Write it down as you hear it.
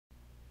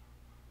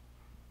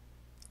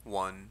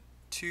1,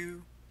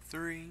 2,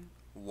 3,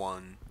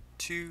 1,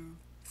 2,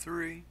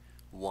 3,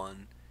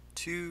 1,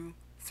 2,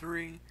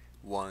 3,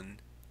 1,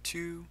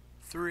 2,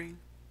 3.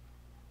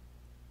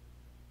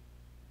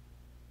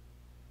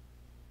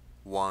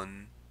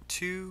 1,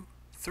 2,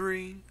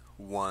 3,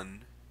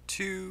 1,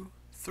 2,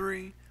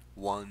 3,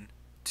 1,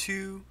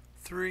 2,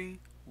 3,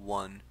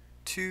 1,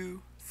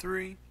 2,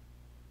 3.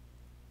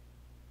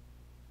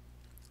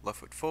 Left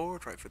foot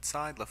forward, right foot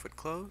side, left foot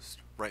closed,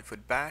 right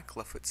foot back,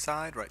 left foot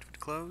side, right foot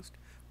closed,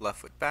 left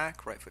foot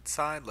back, right foot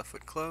side, left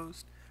foot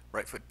closed,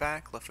 right foot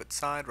back, left foot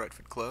side, right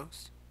foot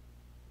closed.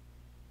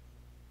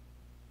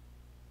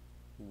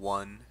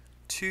 1,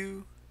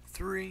 2,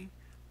 3,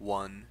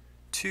 1,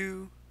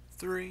 2,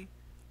 3,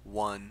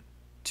 1,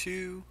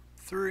 2,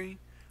 3,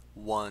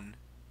 1,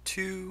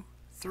 2,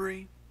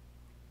 3.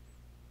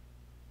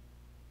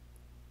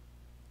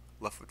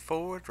 Left foot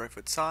forward, right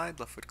foot side,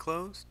 left foot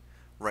closed,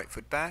 right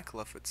foot back,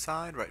 left foot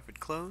side, right foot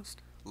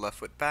closed, left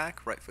foot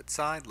back, right foot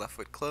side, left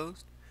foot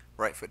closed,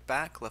 right foot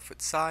back, left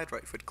foot side,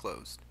 right foot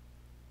closed.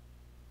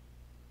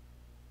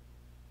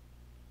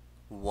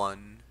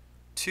 1,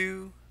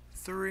 2,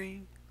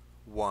 3,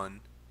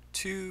 1,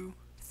 2,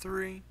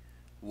 3,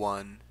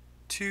 1,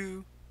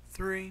 2,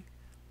 3,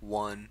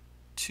 1,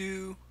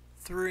 2,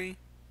 3.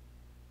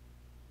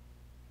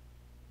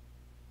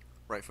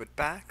 Right foot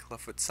back,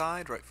 left foot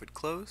side, right foot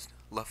closed,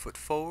 left foot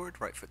forward,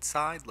 right foot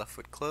side, left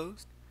foot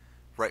closed,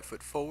 right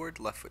foot forward,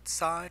 left foot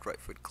side, right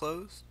foot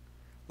closed,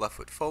 left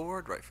foot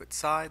forward, right foot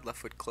side, left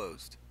foot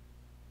closed.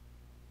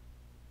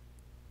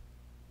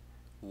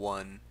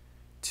 1,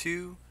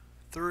 2,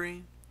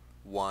 3,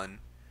 1,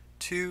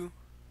 2,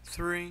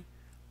 3,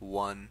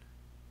 1,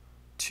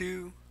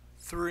 2,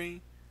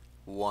 3,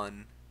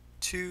 1,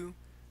 2,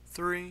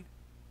 3.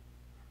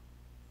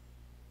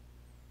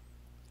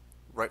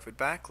 Right foot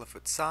back, left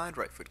foot side,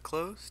 right foot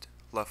closed,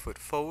 left foot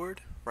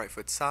forward, right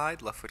foot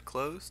side, left foot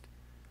closed,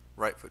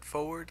 right foot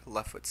forward,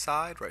 left foot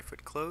side, right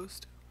foot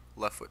closed,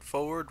 left foot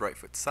forward, right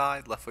foot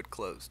side, left foot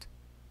closed.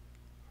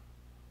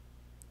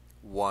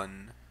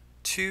 1,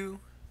 2,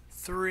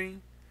 3,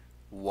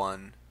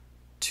 1,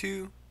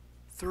 2,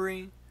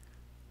 3,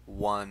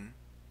 1,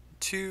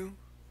 2,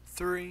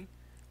 3,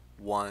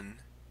 1,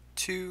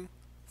 2,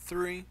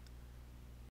 3.